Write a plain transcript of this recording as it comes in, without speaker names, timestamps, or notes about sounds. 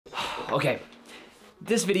Okay,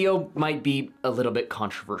 this video might be a little bit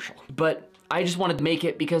controversial, but I just wanted to make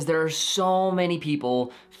it because there are so many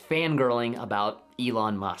people fangirling about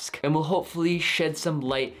Elon Musk, and will hopefully shed some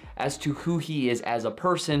light as to who he is as a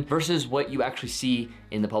person versus what you actually see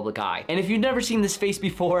in the public eye. And if you've never seen this face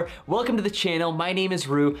before, welcome to the channel. My name is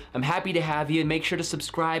Rue. I'm happy to have you, and make sure to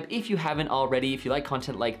subscribe if you haven't already, if you like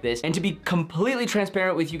content like this. And to be completely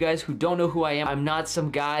transparent with you guys who don't know who I am, I'm not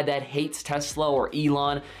some guy that hates Tesla or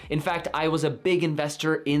Elon. In fact, I was a big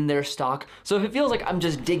investor in their stock. So if it feels like I'm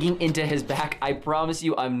just digging into his back, I promise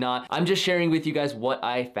you I'm not. I'm just sharing with you guys what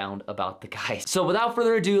I found about the guy. So without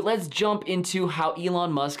further ado, let's jump into how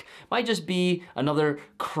Elon Musk might just be another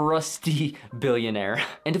crusty billionaire.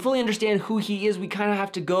 And to fully understand who he is, we kind of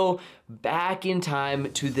have to go back in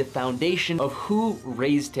time to the foundation of who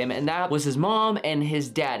raised him, and that was his mom and his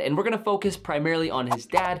dad. And we're gonna focus primarily on his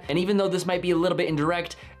dad. And even though this might be a little bit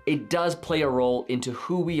indirect, it does play a role into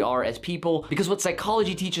who we are as people, because what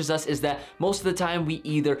psychology teaches us is that most of the time we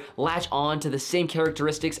either latch on to the same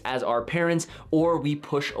characteristics as our parents or we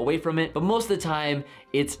push away from it, but most of the time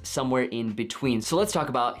it's somewhere in between. So let's talk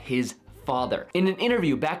about his father. In an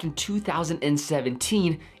interview back in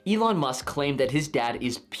 2017, Elon Musk claimed that his dad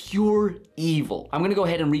is pure evil. I'm gonna go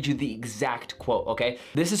ahead and read you the exact quote, okay?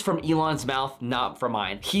 This is from Elon's mouth, not from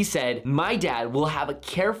mine. He said, "My dad will have a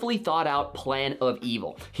carefully thought out plan of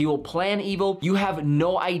evil. He will plan evil. You have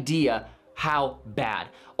no idea how bad.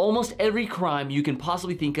 Almost every crime you can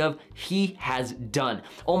possibly think of, he has done.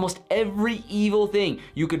 Almost every evil thing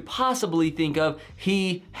you could possibly think of,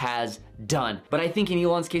 he has done." But I think in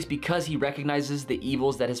Elon's case, because he recognizes the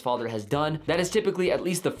evils that his father has done, that is typically at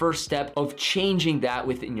least the first step of changing that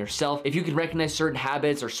within yourself. If you can recognize certain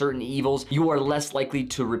habits or certain evils, you are less likely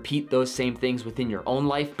to repeat those same things within your own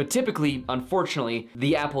life. But typically, unfortunately,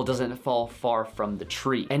 the apple doesn't fall far from the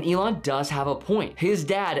tree. And Elon does have a point. His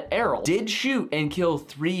dad, Errol, did shoot and kill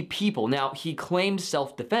 3 people. Now, he claimed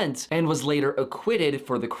self-defense and was later acquitted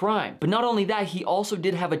for the crime. But not only that, he also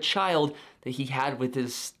did have a child that he had with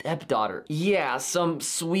his stepdaughter. Yeah, some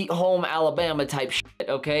Sweet Home Alabama type shit,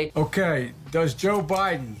 okay? Okay, does Joe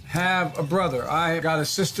Biden have a brother? I got a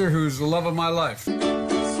sister who's the love of my life.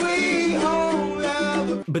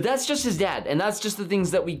 But that's just his dad, and that's just the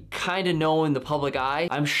things that we kind of know in the public eye.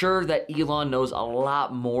 I'm sure that Elon knows a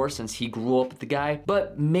lot more since he grew up with the guy,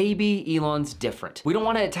 but maybe Elon's different. We don't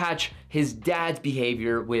want to attach his dad's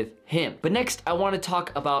behavior with him. But next, I want to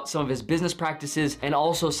talk about some of his business practices and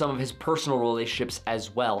also some of his personal relationships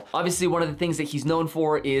as well. Obviously, one of the things that he's known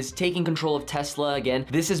for is taking control of Tesla again.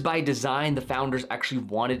 This is by design. The founders actually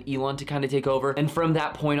wanted Elon to kind of take over. And from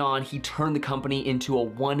that point on, he turned the company into a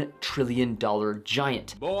 $1 trillion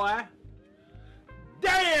giant. Boy,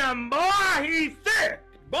 damn boy, he's sick,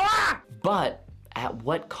 boy! But at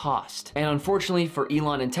what cost? And unfortunately for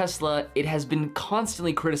Elon and Tesla, it has been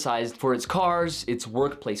constantly criticized for its cars, its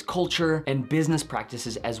workplace culture, and business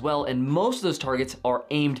practices as well. And most of those targets are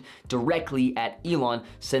aimed directly at Elon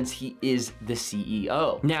since he is the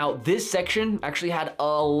CEO. Now, this section actually had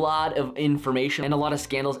a lot of information and a lot of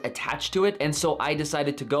scandals attached to it. And so I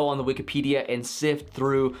decided to go on the Wikipedia and sift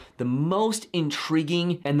through the most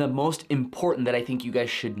intriguing and the most important that I think you guys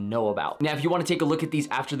should know about. Now, if you want to take a look at these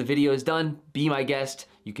after the video is done, be my guest.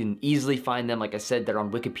 You can easily find them. Like I said, they're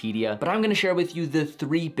on Wikipedia, but I'm gonna share with you the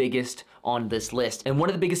 3 biggest on this list. And one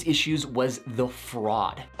of the biggest issues was the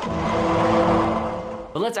fraud.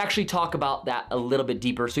 But let's actually talk about that a little bit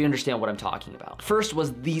deeper so you understand what I'm talking about. First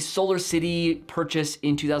was the Solar City purchase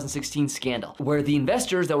in 2016 scandal, where the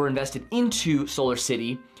investors that were invested into Solar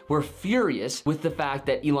City were furious with the fact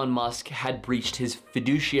that Elon Musk had breached his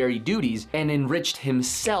fiduciary duties and enriched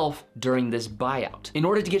himself during this buyout. In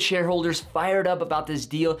order to get shareholders fired up about this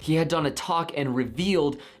deal, he had done a talk and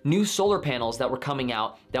revealed new solar panels that were coming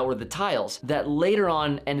out that were the tiles that later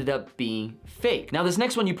on ended up being fake. Now, this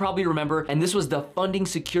next one you probably remember, and this was the funding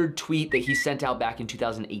secured tweet that he sent out back in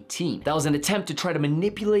 2018. That was an attempt to try to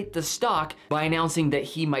manipulate the stock by announcing that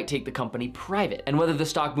he might take the company private. And whether the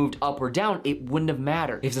stock moved up or down, it wouldn't have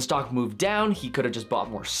mattered. If the stock moved down, he could have just bought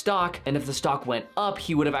more stock. And if the stock went up,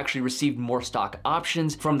 he would have actually received more stock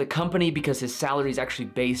options from the company because his salary is actually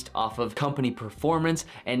based off of company performance.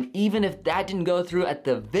 And even if that didn't go through, at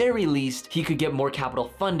the very least, he could get more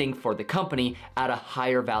capital funding for the company at a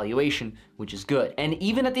higher valuation, which is good. And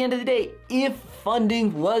even at the end of the day, if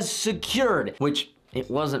funding was secured, which it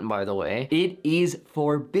wasn't, by the way, it is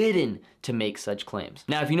forbidden to make such claims.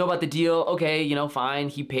 Now, if you know about the deal, okay, you know, fine.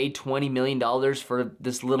 He paid $20 million for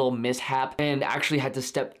this little mishap and actually had to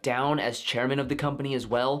step down as chairman of the company as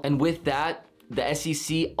well. And with that, the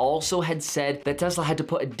SEC also had said that Tesla had to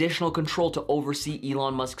put additional control to oversee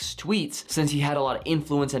Elon Musk's tweets since he had a lot of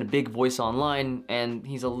influence and a big voice online, and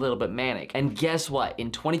he's a little bit manic. And guess what?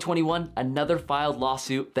 In 2021, another filed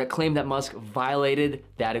lawsuit that claimed that Musk violated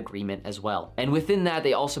that agreement as well. And within that,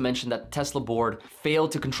 they also mentioned that the Tesla board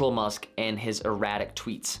failed to control Musk and his erratic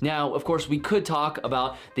tweets. Now, of course, we could talk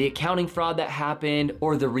about the accounting fraud that happened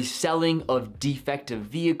or the reselling of defective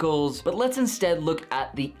vehicles, but let's instead look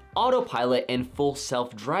at the autopilot and full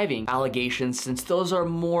self-driving allegations, since those are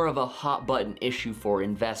more of a hot button issue for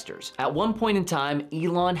investors. At one point in time,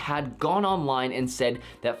 Elon had gone online and said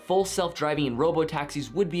that full self-driving and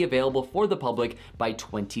robo-taxis would be available for the public by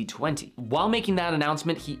 2020. While making that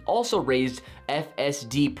announcement, he also raised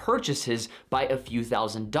FSD purchases by a few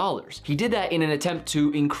 $1,000s. He did that in an attempt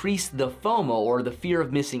to increase the FOMO, or the fear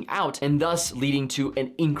of missing out, and thus leading to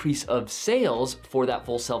an increase of sales for that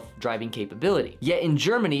full self-driving capability. Yet in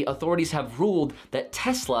Germany, authorities have ruled that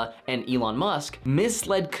Tesla and Elon Musk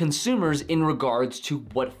misled consumers in regards to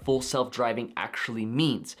what full self-driving actually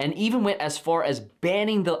means, and even went as far as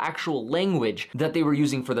banning the actual language that they were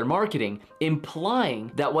using for their marketing,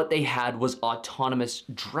 implying that what they had was autonomous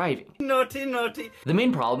driving. Naughty, naughty. The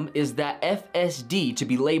main problem is that FSD, to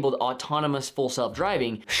be labeled autonomous full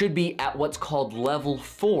self-driving, should be at what's called level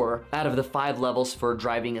 4 out of the 5 levels for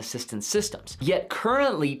driving assistance systems. Yet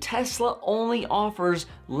currently, Tesla only offers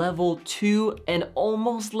level 2 and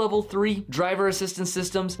almost level 3 driver assistance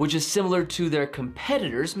systems, which is similar to their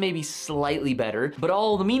competitors, maybe slightly better, but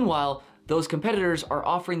all the meanwhile, those competitors are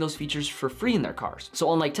offering those features for free in their cars.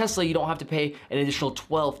 So unlike Tesla, you don't have to pay an additional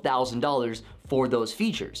 $12,000 for those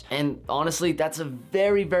features. And honestly, that's a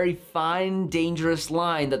very, very fine, dangerous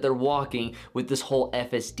line that they're walking with this whole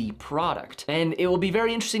FSD product. And it will be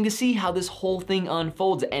very interesting to see how this whole thing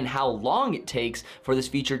unfolds and how long it takes for this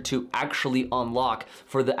feature to actually unlock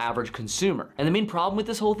for the average consumer. And the main problem with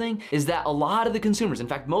this whole thing is that a lot of the consumers, in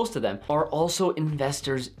fact, most of them, are also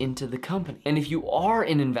investors into the company. And if you are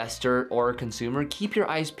an investor or a consumer, keep your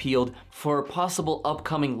eyes peeled for possible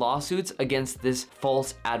upcoming lawsuits against this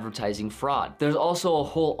false advertising fraud. There's also a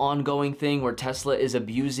whole ongoing thing where Tesla is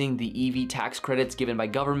abusing the EV tax credits given by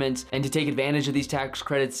governments, and to take advantage of these tax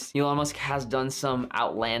credits, Elon Musk has done some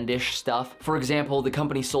outlandish stuff. For example, the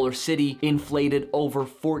company Solar City inflated over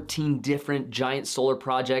 14 different giant solar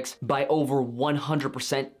projects by over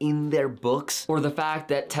 100% in their books, or the fact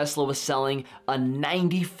that Tesla was selling a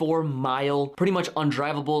 94-mile, pretty much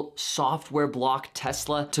undrivable software block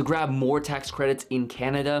Tesla to grab more tax credits in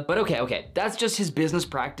Canada. But okay, that's just his business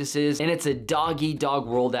practices, and it's a dog-eat-dog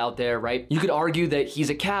world out there, right? You could argue that he's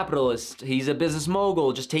a capitalist, he's a business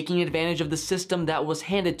mogul, just taking advantage of the system that was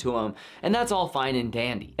handed to him, and that's all fine and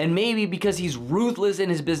dandy. And maybe because he's ruthless in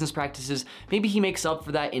his business practices, maybe he makes up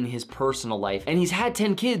for that in his personal life. And he's had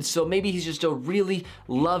 10 kids, so maybe he's just a really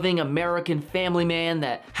loving American family man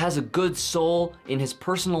that has a good soul in his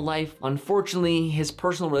personal life. Unfortunately, his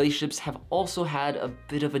personal relationships have also had a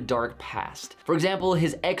bit of a dark past. For example,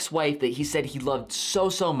 his ex-wife that he said he loved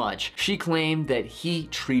so much, she claimed that he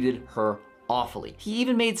treated her awfully. He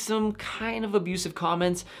even made some kind of abusive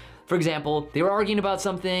comments. For example, they were arguing about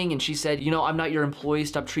something and she said, you know, I'm not your employee,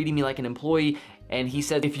 stop treating me like an employee. And he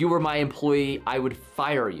said, if you were my employee, I would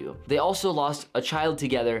fire you. They also lost a child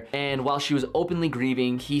together, and while she was openly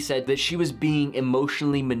grieving, he said that she was being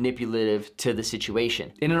emotionally manipulative to the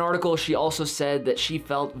situation. In an article, she also said that she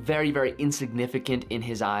felt very, very insignificant in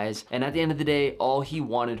his eyes, and at the end of the day, all he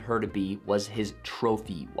wanted her to be was his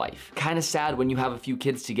trophy wife. Kind of sad when you have a few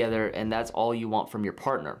kids together and that's all you want from your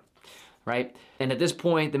partner, right? And at this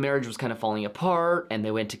point, the marriage was kind of falling apart and they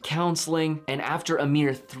went to counseling. And after a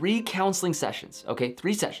mere 3 counseling sessions, okay,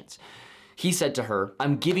 3 sessions, he said to her,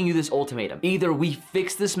 I'm giving you this ultimatum. Either we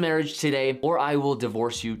fix this marriage today or I will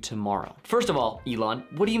divorce you tomorrow. First of all, Elon,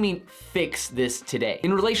 what do you mean fix this today?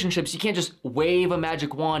 In relationships, you can't just wave a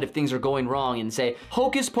magic wand if things are going wrong and say,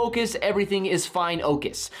 hocus pocus, everything is fine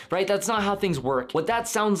ocus, right? That's not how things work. What that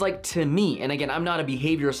sounds like to me, and again, I'm not a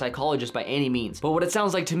behavioral psychologist by any means, but what it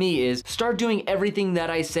sounds like to me is start doing everything that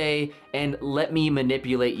I say and let me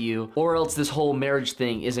manipulate you, or else this whole marriage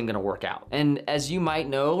thing isn't gonna work out. And as you might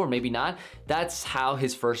know, or maybe not, that's how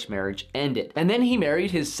his first marriage ended. And then he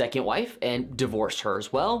married his second wife and divorced her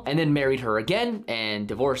as well, and then married her again and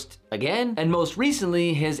divorced again. And most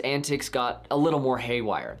recently, his antics got a little more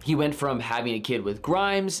haywire. He went from having a kid with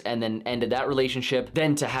Grimes and then ended that relationship,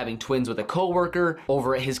 then to having twins with a coworker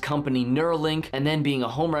over at his company Neuralink, and then being a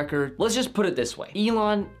homewrecker. Let's just put it this way.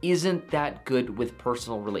 Elon isn't that good with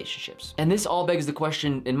personal relationships. And this all begs the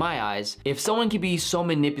question, in my eyes, if someone can be so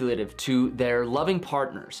manipulative to their loving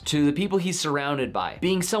partners, to the people people he's surrounded by,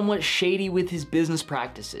 being somewhat shady with his business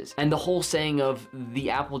practices, and the whole saying of the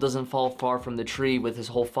apple doesn't fall far from the tree with his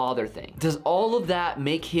whole father thing. Does all of that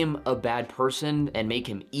make him a bad person and make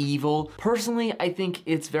him evil? Personally, I think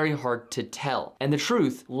it's very hard to tell. And the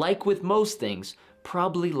truth, like with most things,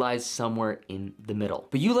 probably lies somewhere in the middle.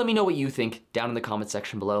 But you let me know what you think down in the comment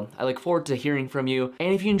section below. I look forward to hearing from you.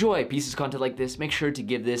 And if you enjoy pieces of content like this, make sure to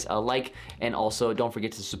give this a like, and also don't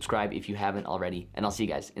forget to subscribe if you haven't already. And I'll see you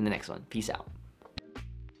guys in the next one. Peace out.